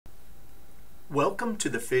Welcome to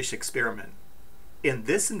the fish experiment. In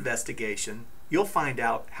this investigation, you'll find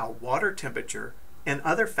out how water temperature and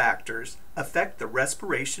other factors affect the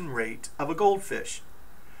respiration rate of a goldfish.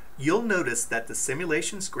 You'll notice that the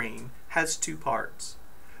simulation screen has two parts.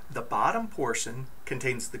 The bottom portion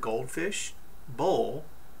contains the goldfish, bowl,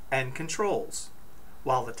 and controls,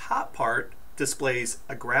 while the top part displays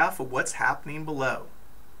a graph of what's happening below.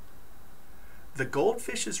 The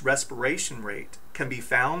goldfish's respiration rate can be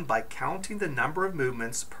found by counting the number of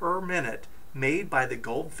movements per minute made by the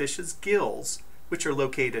goldfish's gills, which are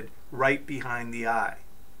located right behind the eye.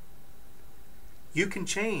 You can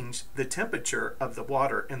change the temperature of the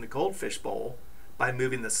water in the goldfish bowl by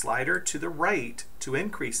moving the slider to the right to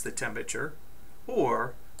increase the temperature,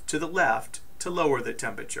 or to the left to lower the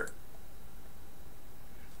temperature.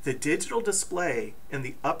 The digital display in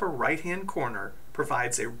the upper right-hand corner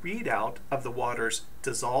provides a readout of the water's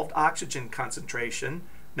dissolved oxygen concentration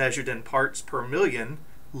measured in parts per million,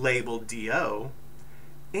 labeled DO,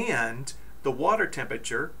 and the water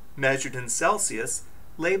temperature measured in Celsius,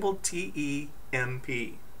 labeled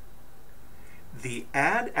TEMP. The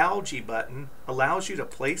Add Algae button allows you to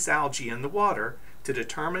place algae in the water to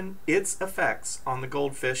determine its effects on the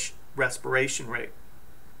goldfish respiration rate.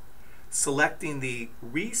 Selecting the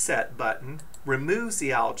Reset button removes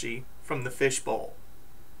the algae from the fish bowl.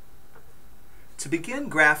 To begin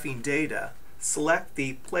graphing data, select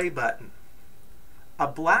the Play button. A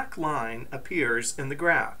black line appears in the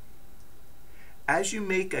graph. As you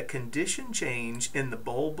make a condition change in the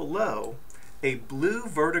bowl below, a blue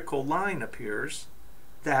vertical line appears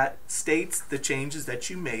that states the changes that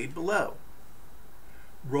you made below.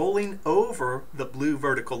 Rolling over the blue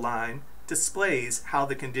vertical line displays how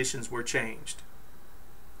the conditions were changed.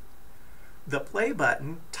 The Play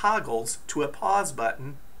button toggles to a Pause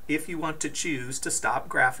button if you want to choose to stop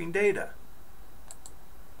graphing data.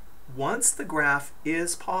 Once the graph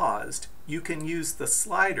is paused, you can use the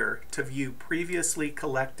slider to view previously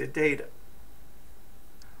collected data.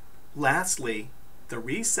 Lastly, the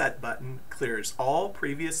Reset button clears all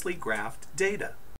previously graphed data.